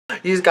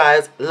You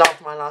guys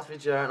loved my last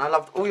video and I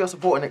loved all your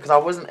support in it because I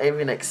wasn't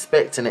even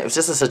expecting it. It was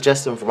just a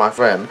suggestion from my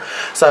friend.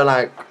 So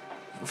like,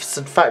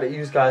 the fact that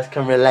you guys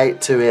can relate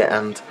to it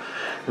and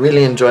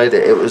really enjoyed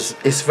it,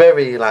 it's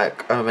very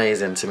like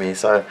amazing to me.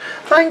 So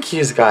thank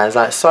you guys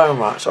like so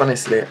much,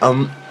 honestly.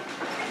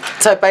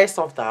 So based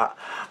off that,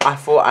 I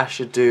thought I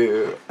should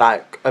do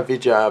like a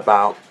video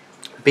about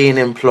being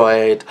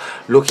employed,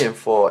 looking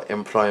for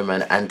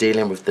employment and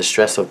dealing with the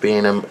stress of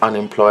being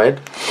unemployed.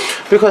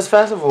 Because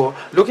first of all,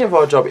 looking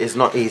for a job is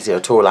not easy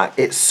at all. Like,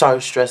 it's so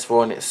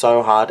stressful and it's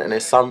so hard, and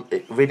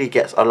it really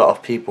gets a lot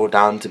of people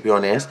down, to be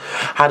honest.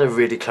 I had a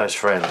really close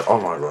friend, oh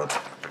my god,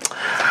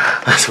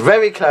 that's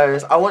very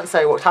close. I won't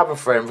say what type of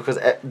friend because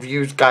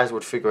you guys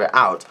would figure it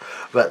out,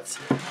 but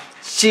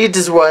she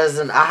just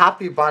wasn't a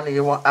happy bunny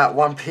at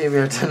one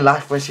period in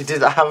life when she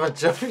didn't have a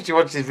job. She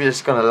watched these videos,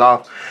 she's gonna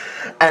laugh.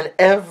 And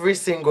every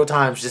single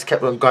time she just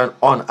kept on going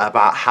on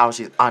about how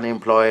she's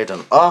unemployed,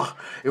 and oh,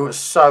 it was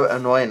so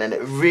annoying, and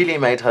it really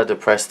made her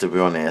depressed, to be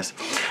honest.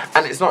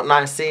 And it's not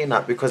nice seeing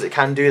that, because it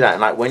can do that.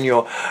 And like, when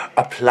you're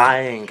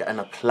applying and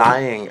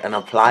applying and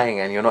applying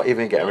and you're not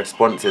even getting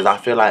responses, I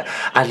feel like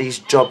at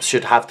least jobs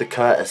should have the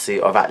courtesy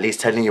of at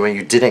least telling you when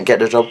you didn't get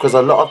the job, because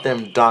a lot of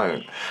them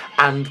don't.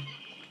 And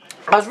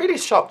I was really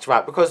shocked,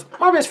 right, because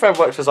my best friend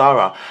works for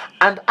Zara,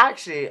 and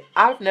actually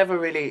I've never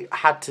really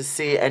had to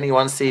see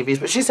anyone's CVs,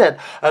 but she said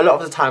a lot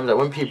of the time that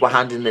when people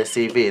hand in their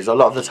CVs, a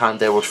lot of the time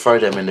they would throw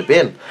them in the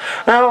bin.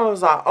 And I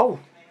was like, oh,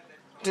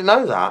 didn't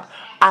know that.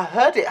 I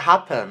heard it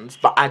happens,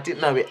 but I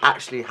didn't know it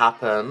actually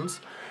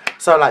happens.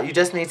 So like, you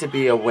just need to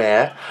be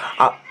aware.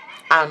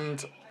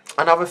 And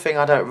another thing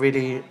I don't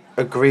really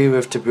agree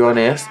with, to be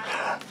honest,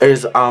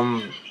 is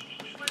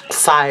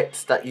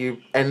sites that you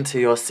enter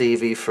your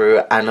CV through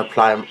and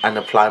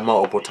apply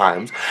multiple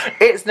times.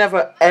 It's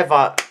never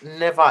ever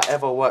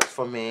worked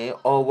for me,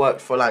 or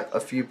worked for like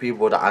a few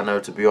people that I know,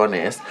 to be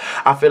honest.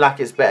 I feel like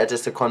it's better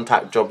just to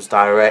contact jobs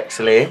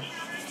directly.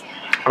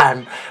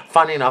 And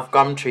funny enough,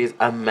 Gumtree is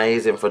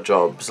amazing for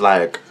jobs,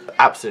 like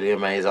absolutely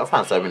amazing. I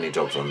found so many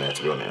jobs on there,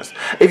 to be honest.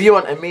 If you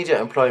want immediate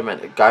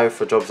employment, go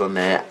for jobs on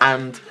there.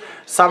 And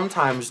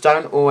sometimes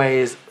don't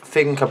always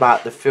think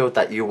about the field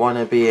that you want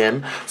to be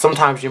in.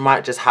 Sometimes you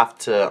might just have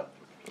to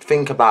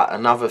think about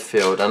another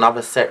field,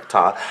 another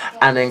sector,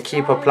 and then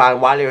keep applying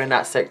while you're in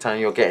that sector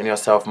and you're getting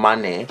yourself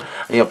money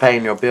and you're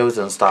paying your bills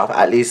and stuff.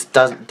 At least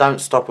don't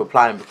stop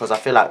applying, because I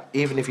feel like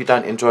even if you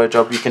don't enjoy a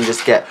job, you can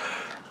just get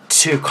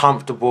too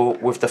comfortable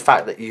with the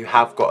fact that you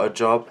have got a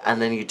job,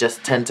 and then you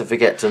just tend to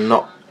forget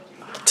to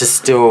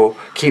still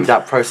keep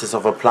that process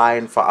of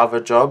applying for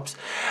other jobs.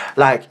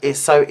 Like, it's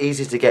so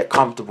easy to get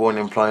comfortable in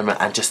employment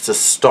and just to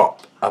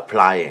stop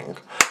applying.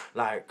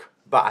 Like,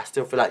 but I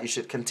still feel like you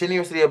should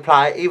continuously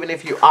apply, even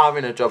if you are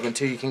in a job,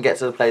 until you can get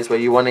to the place where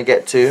you want to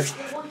get to,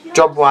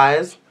 job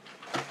wise.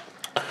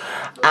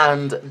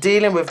 And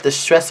dealing with the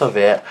stress of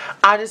it,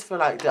 I just feel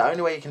like the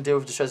only way you can deal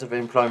with the stress of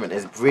employment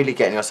is really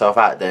getting yourself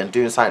out there and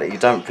doing something that you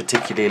don't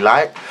particularly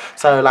like.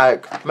 So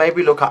like,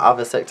 maybe look at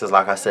other sectors,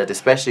 like I said,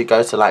 especially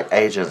go to like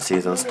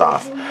agencies and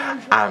stuff.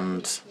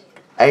 And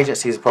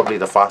agencies is probably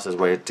the fastest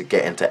way to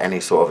get into any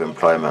sort of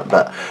employment,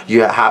 but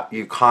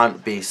you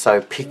can't be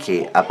so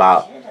picky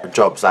about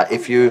jobs. Like,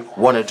 if you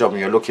want a job and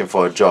you're looking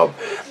for a job,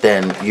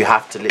 then you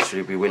have to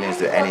literally be willing to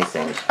do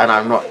anything. And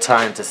I'm not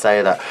trying to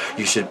say that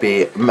you should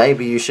be,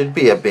 maybe you should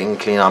be a bin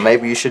cleaner,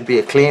 maybe you should be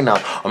a cleaner,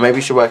 or maybe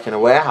you should work in a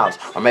warehouse,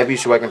 or maybe you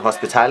should work in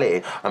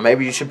hospitality, or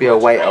maybe you should be a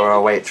waiter or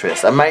a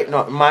waitress. It might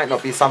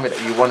not be something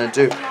that you want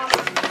to do.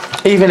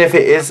 Even if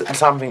it is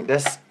something,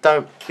 just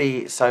don't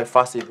be so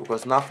fussy,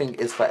 because nothing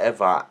is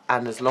forever,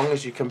 and as long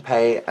as you can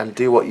pay and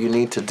do what you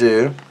need to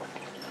do.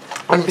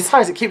 And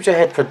besides, it keeps your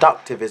head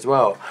productive as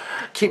well.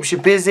 Keeps you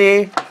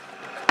busy,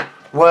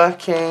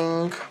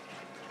 working,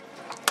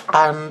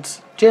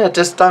 and yeah,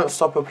 just don't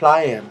stop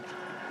applying.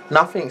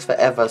 Nothing's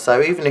forever,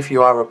 so even if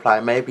you are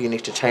applying, maybe you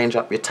need to change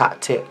up your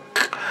tactic,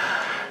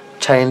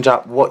 change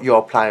up what you're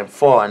applying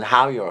for and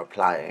how you're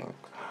applying,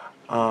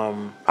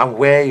 and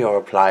where you're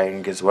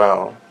applying as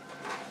well.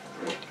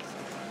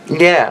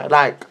 Yeah,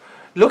 like,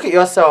 look at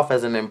yourself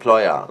as an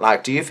employer.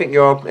 Like, do you think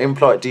you're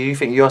employed? Do you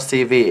think your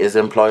CV is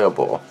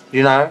employable?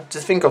 You know,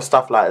 just think of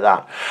stuff like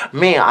that.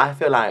 Me, I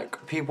feel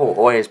like people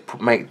always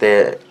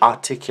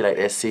articulate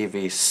their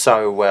CV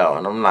so well,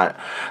 and I'm like,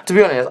 to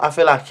be honest, I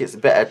feel like it's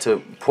better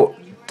to put,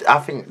 I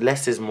think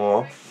less is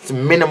more. It's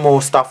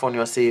minimal stuff on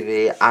your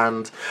CV,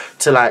 and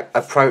to like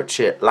approach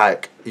it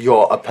like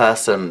you're a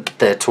person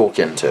they're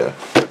talking to.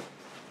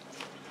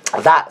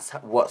 That's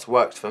what's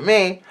worked for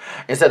me,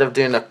 instead of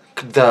doing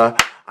the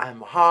I'm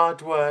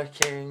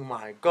hardworking,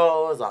 my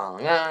goals are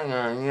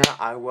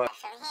I work.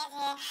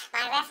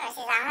 My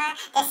references are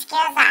the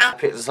skills that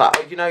it's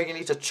like, you know, you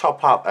need to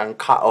chop up and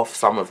cut off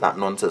some of that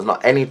nonsense.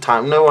 Not any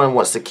time. No one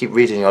wants to keep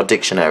reading your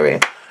dictionary.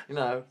 You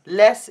know,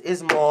 less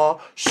is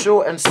more,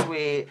 short and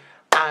sweet,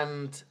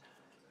 and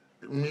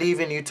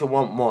leaving you to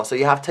want more, so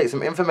you have to take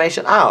some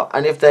information out.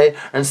 And if they,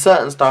 and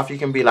certain stuff, you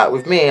can be like,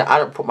 with me, I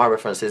don't put my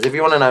references. If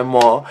you want to know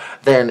more,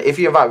 then if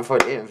you invite me for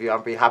an interview,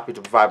 I'll be happy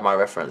to provide my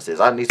references.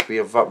 I need to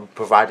be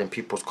providing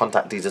people's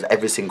contact details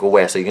every single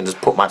way, so you can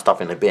just put my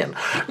stuff in the bin.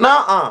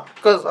 Nah,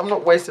 because I'm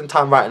not wasting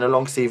time writing a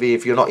long CV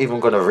if you're not even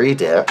going to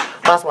read it.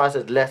 That's why I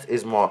said less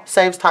is more.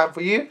 Saves time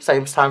for you,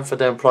 saves time for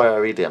the employer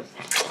reading.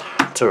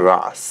 To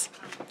us.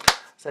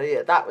 So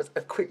yeah, that was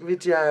a quick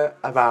video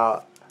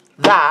about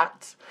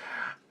that.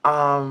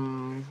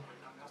 And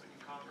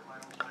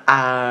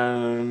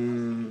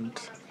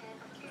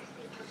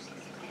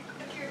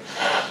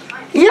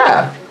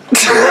yeah.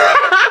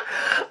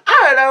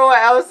 I don't know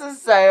what else to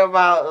say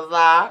about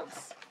that.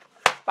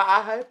 But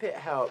I hope it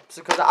helps,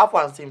 because the other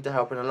one seemed to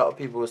help and a lot of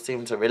people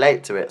seem to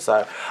relate to it.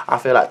 So I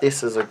feel like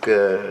this is a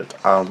good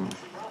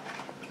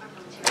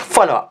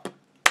follow-up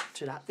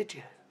to that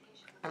video.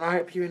 And I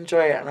hope you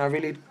enjoy it, and I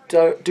really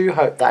do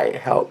hope that it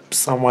helps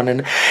someone.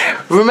 And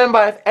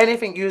remember, if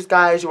anything you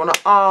guys you want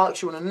to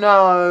ask, you want to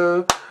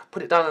know,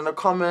 put it down in the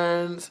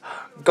comments.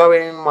 Go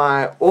in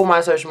all my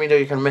social media.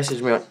 You can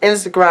message me on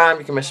Instagram,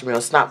 you can message me on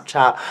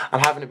Snapchat. I'm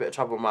having a bit of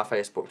trouble with my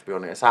Facebook, to be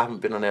honest. I haven't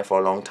been on there for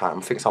a long time.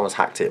 I think someone's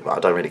hacked it, but I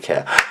don't really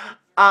care.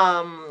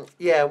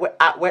 Yeah, we're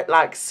at Wet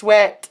Like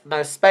Sweat,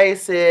 no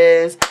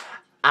spaces.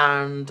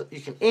 And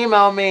you can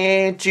email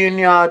me,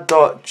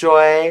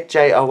 junior.joye,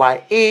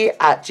 Joye,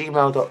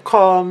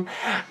 @gmail.com.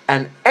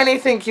 And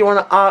anything you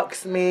want to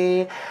ask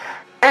me,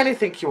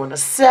 anything you want to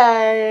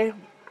say,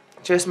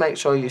 just make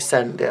sure you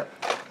send it.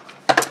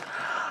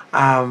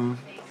 And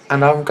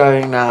I'm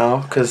going now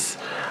because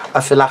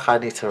I feel like I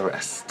need to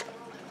rest.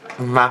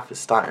 My mouth is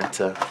starting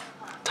to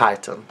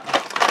tighten.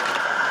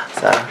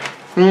 So,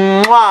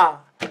 mwah!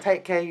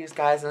 Take care, you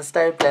guys, and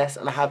stay blessed,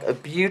 and have a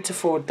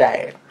beautiful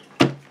day.